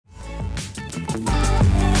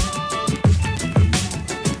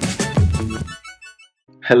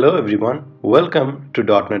Hello everyone, welcome to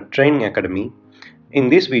 .NET Training Academy. In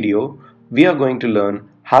this video, we are going to learn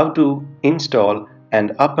how to install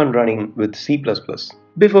and up and running with C++.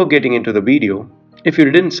 Before getting into the video, if you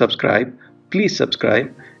didn't subscribe, please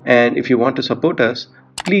subscribe, and if you want to support us,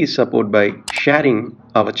 please support by sharing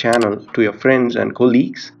our channel to your friends and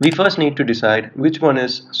colleagues. We first need to decide which one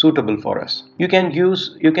is suitable for us. You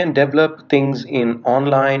can develop things in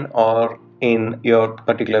online or in your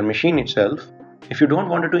particular machine itself. If you don't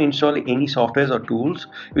want to install any softwares or tools,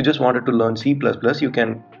 you just wanted to learn C++, you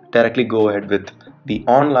can directly go ahead with the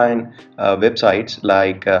online websites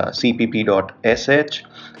like cpp.sh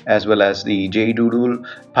as well as the jdoodle,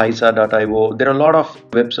 paisa.io. There are a lot of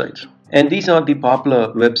websites. And these are the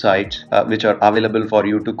popular websites which are available for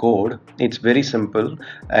you to code. It's very simple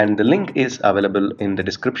and the link is available in the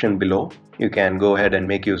description below. You can go ahead and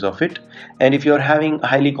make use of it. And if you're having a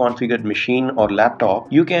highly configured machine or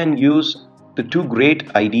laptop, you can use the two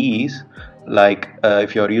great IDEs. Like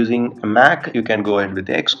if you're using a Mac, you can go ahead with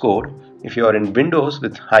the Xcode. If you are in Windows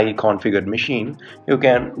with high configured machine, you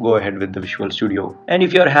can go ahead with the Visual Studio. And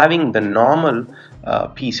if you're having the normal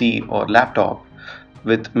PC or laptop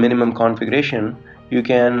with minimum configuration, you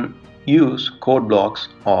can use CodeBlocks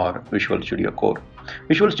or Visual Studio Code.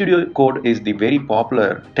 Visual Studio Code is the very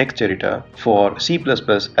popular text editor for C++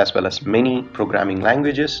 as well as many programming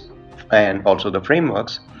languages and also the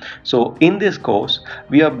frameworks. So in this course,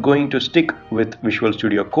 we are going to stick with Visual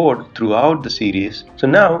Studio Code throughout the series. So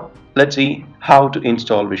now let's see how to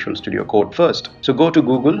install Visual Studio Code first. So go to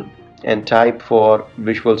Google and type for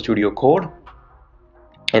Visual Studio Code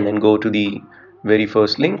and then go to the very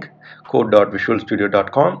first link,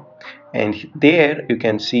 code.visualstudio.com, and there you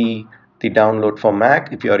can see the download for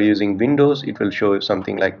Mac. If you are using Windows, it will show you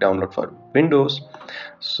something like download for Windows.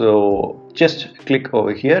 So just click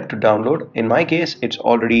over here to download. In my case, it's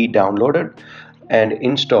already downloaded and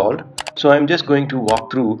installed. So I'm just going to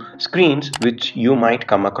walk through screens which you might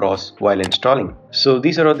come across while installing. So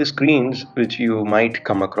these are all the screens which you might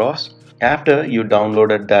come across. After you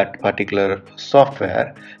downloaded that particular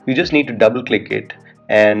software, you just need to double click it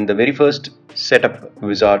and the very first setup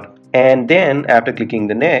wizard, and then after clicking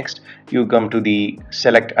the next, you come to the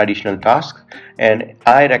select additional tasks, and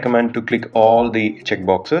I recommend to click all the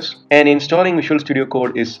checkboxes. And installing Visual Studio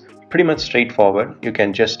Code is pretty much straightforward. You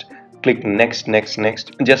can just click next,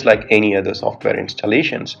 just like any other software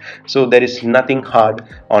installations. So there is nothing hard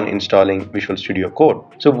on installing Visual Studio Code.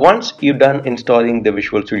 So once you're done installing the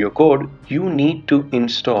Visual Studio Code, you need to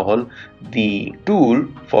install the tool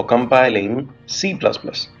for compiling C++,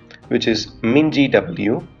 which is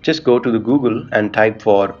MinGW. Just go to the Google and type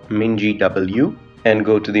for MinGW and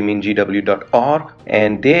go to the mingw.org,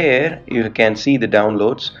 and there you can see the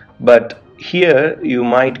downloads. But here you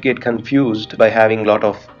might get confused by having a lot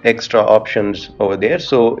of extra options over there,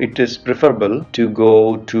 so it is preferable to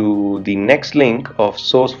go to the next link of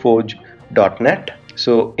sourceforge.net.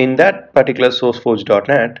 So in that particular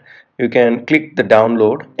sourceforge.net, you can click the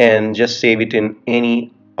download and just save it in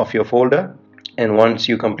any of your folder. And once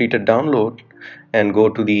you complete a download and go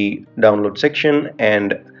to the download section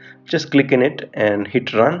and just click in it and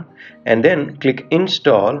hit run, and then click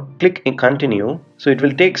install, click in continue. So it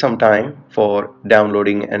will take some time for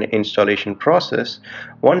downloading and installation process.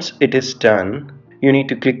 Once it is done, you need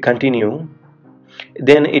to click continue.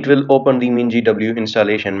 Then it will open the MinGW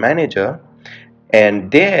installation manager, and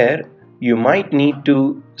there you might need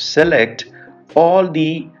to select all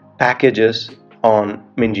the packages on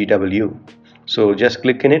MinGW. So just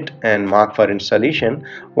click in it and mark for installation.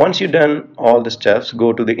 Once you've done all the steps,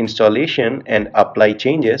 go to the installation and apply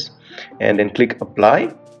changes, and then click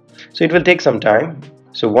apply. So it will take some time.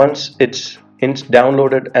 So once it's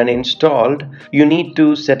downloaded and installed, you need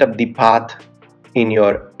to set up the path in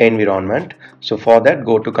your environment. So for that,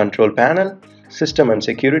 go to control panel, system and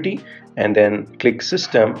security, and then click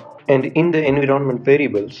system, and in the environment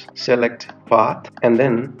variables, select path and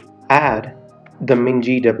then add the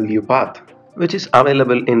MinGW path, which is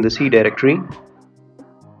available in the C directory.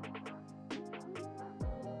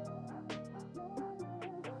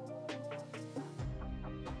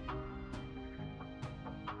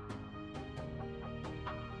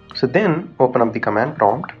 So then open up the command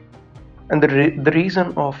prompt, and the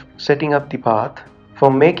reason of setting up the path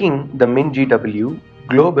for making the MinGW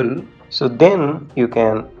global, so then you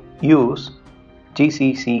can use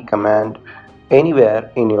gcc command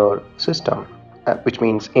anywhere in your system, which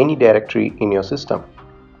means any directory in your system.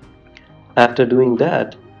 After doing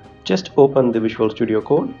that, just open the Visual Studio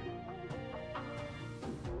Code.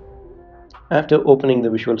 After opening the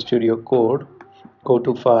Visual Studio Code, go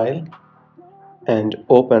to File and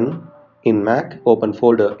open in Mac, open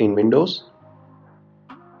folder in Windows.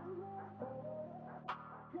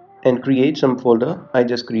 and create some folder. I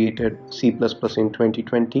just created C++ in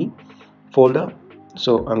 2020 folder,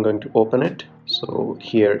 so I'm going to open it. So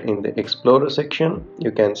here in the Explorer section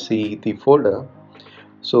you can see the folder.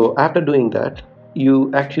 So after doing that,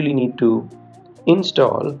 you actually need to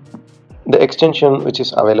install the extension which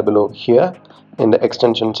is available over here in the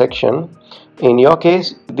extension section. In your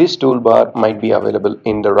case, this toolbar might be available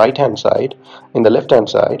in the right hand side, in the left hand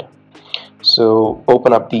side. So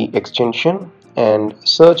open up the extension and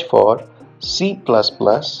search for C++,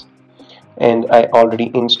 and I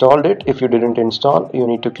already installed it. If you didn't install, you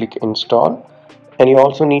need to click install, and you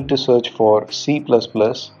also need to search for C++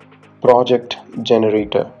 project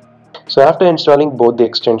generator. So after installing both the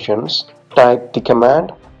extensions, type the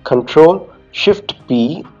command Control Shift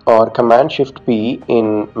P or Command Shift P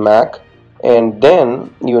in Mac, and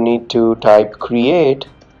then you need to type create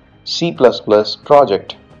C++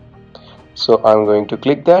 project. So I'm going to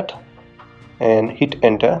click that and hit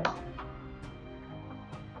enter,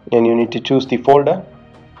 and you need to choose the folder,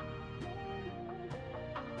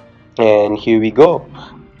 and here we go.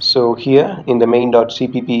 So here in the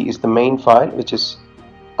main.cpp is the main file which is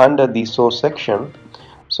under the source section.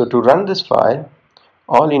 So to run this file,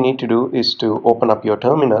 all you need to do is to open up your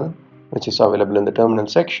terminal, which is available in the terminal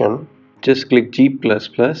section. Just click G++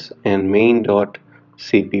 and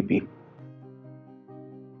main.cpp.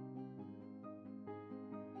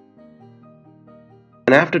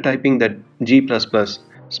 And after typing that G++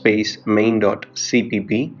 space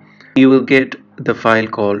main.cpp, you will get the file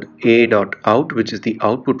called a.out, which is the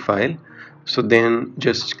output file. So then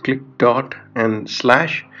just click dot and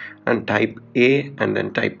slash and type a and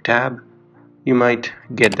then type tab. You might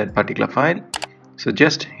get that particular file. So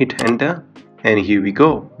just hit enter, and here we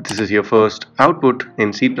go. This is your first output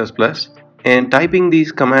in C++. And typing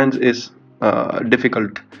these commands is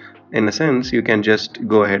difficult in a sense. You can just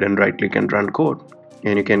go ahead and right click and run code,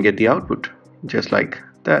 and you can get the output just like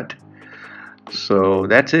that. So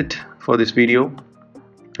that's it for this video,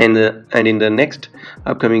 and in the next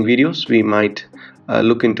upcoming videos we might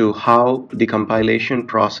look into how the compilation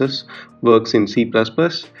process works in C++,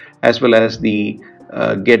 as well as the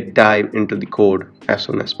get dive into the code as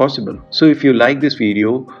soon as possible. So if you like this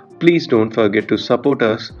video, please don't forget to support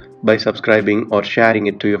us by subscribing or sharing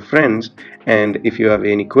it to your friends, and if you have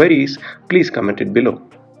any queries, please comment it below.